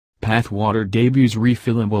PATHWATER debuts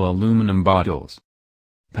refillable aluminum bottles.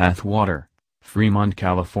 PATHWATER, Fremont,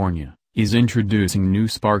 California, is introducing new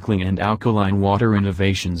sparkling and alkaline water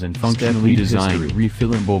innovations and functionally designed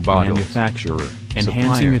refillable bottles. Manufacturer,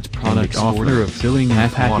 enhancing its product offer of filling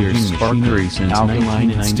and packaging machinery since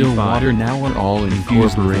alkaline and still water now are all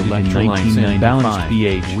infused with electrolytes and balanced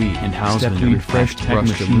pH. And housed in a refreshed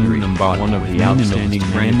brushed aluminum bottle. One of the outstanding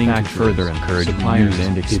branding to further encourage suppliers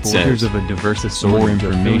and exporters of a diverse assortment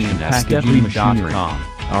of filling at packaging.com.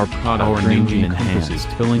 Our product ranging enhances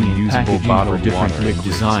filling and usable bottled water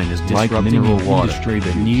design is disrupting an industry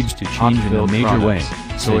that needs to change in a major way.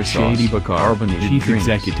 So Shady Bicarbonate Chief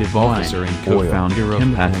Executive Officer and co-founder of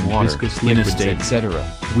PATHWATER, etc.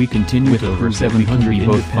 We continue to prove that we can be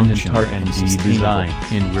both functional and design,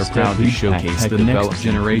 and we're proud to showcase the next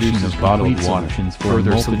generation of bottled water,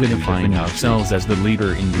 further solidifying ourselves as the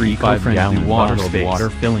leader in the eco-friendly water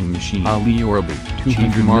filling machine. Ali Orbi,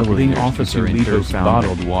 Chief Marketing Officer and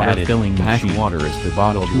co-founder, water filling machine. PATHWATER is the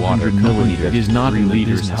bottled water company that is not in the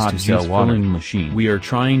business to sell water. We are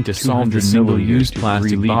trying to solve the single-use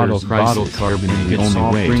plastic bottle carbonate. The only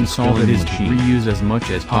way to solve it is to reuse as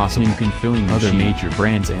much as possible. Other major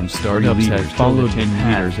brands and startups have followed in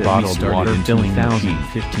PATHWATER's bottled water filling machine.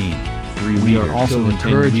 2015. We are also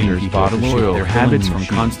encouraging people to shift their habits from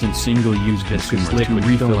constant single-use consumers to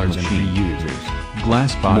refillers and reusers.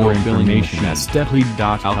 Glass bottle information at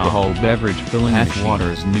steplead.com. Alcohol beverage filling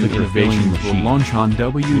PATHWATER's new innovation will launch on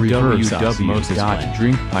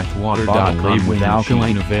www.drinkpathwater.com with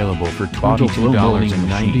alkaline available for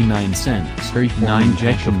 $22.99, 9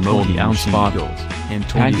 injection multi-ounce bottles, and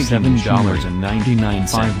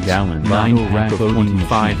 $27.99 gallon 9 pack of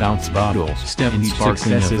 25-ounce bottles. Step and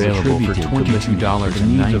sparkling available for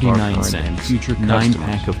 $22.99, future 9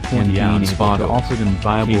 pack of 20-ounce bottles. Offer them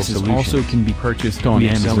viable solutions. Also can be purchased on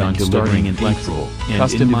Amazon starting in April, and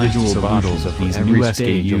customizable bottles of these new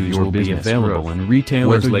SKUs will be available in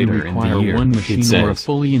retailers later in the year. One machine or a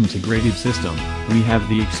fully integrated system, we have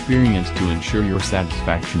the experience to ensure your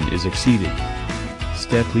satisfaction is exceeded.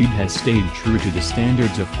 StepLead has stayed true to the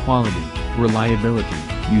standards of quality, reliability,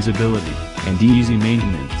 usability, and easy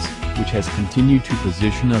maintenance, which has continued to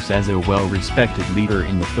position us as a well-respected leader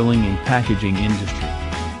in the filling and packaging industry.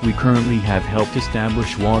 We currently have helped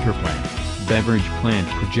establish water plant, beverage plant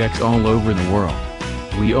projects all over the world.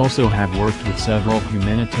 We also have worked with several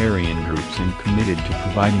humanitarian groups and committed to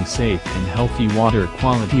providing safe and healthy water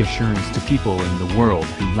quality assurance to people in the world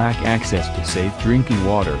who lack access to safe drinking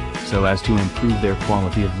water, so as to improve their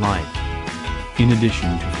quality of life. In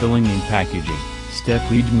addition to filling and packaging,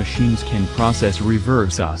 StepLead machines can process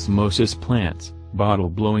reverse osmosis plants, bottle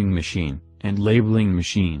blowing machine, and labeling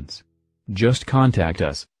machines. Just contact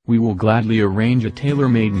us. We will gladly arrange a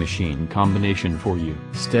tailor-made machine combination for you.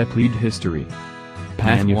 StepLead history.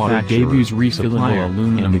 PATHWATER debuts refillable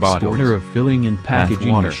aluminum bottle of filling and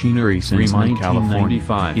packaging machinery since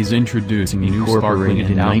 1995 is introducing new sparkling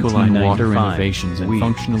and alkaline water innovations and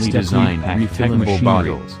functionally designed refillable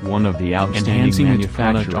bottles. One of the outstanding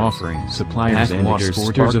manufacturer offerings. Suppliers and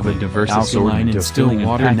exporters of a diverse assortment of still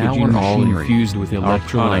water now are all infused with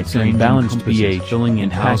electrolytes and balanced pH. Filling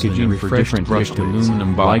and packaging for different brushed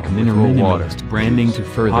aluminum like mineral water. Branding to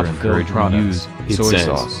further encourage reuse. Soy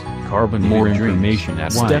sauce. Carbon. More information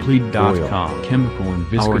at steplead.com. Chemical and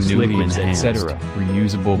viscous liquids, etc.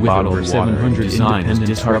 Reusable bottled water 700 design is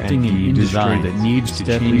disrupting an industry that needs to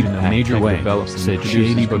change in a major way, said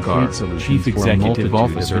Shady Bicarbonate, Chief Executive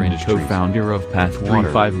Officer and co-founder of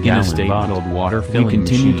PATHWATER. 5-gallon bottled water filling. We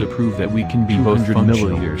continue to prove that we can be both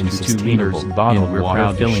functional and sustainable, and we're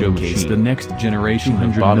proud to showcase the next generation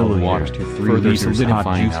of bottled water, further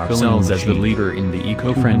solidifying ourselves as the leader in the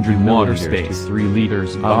eco-friendly water space. 3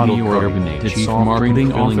 liters bottled carbonate. Chief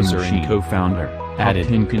Marketing Officer and co-founder, added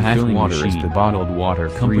PATHWATER is the bottled water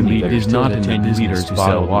company that is not in the business to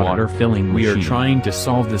sell water filling. We are trying to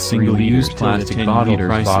solve the single-use plastic bottle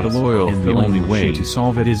oil, and the only way to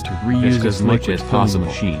solve it is to reuse as much as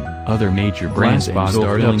possible. Other major brands and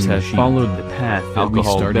startups have followed the path that we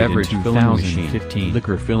started in 2015.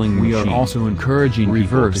 Liquor filling. We are also encouraging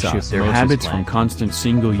people to shift their habits from constant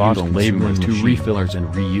single-use consumers to refillers and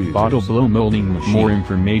reuse. Bottle blow molding machine. More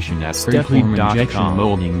information at steplead.com. Injection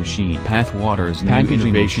molding machine. PATHWATER's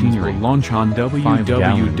packaging machinery will launch on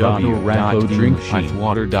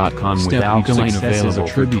www.drinkpathwater.com with alkaline available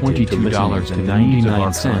for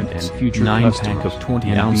 $22.99 and future 9 pack of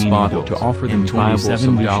 20-ounce bottle to offer them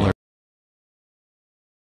 $27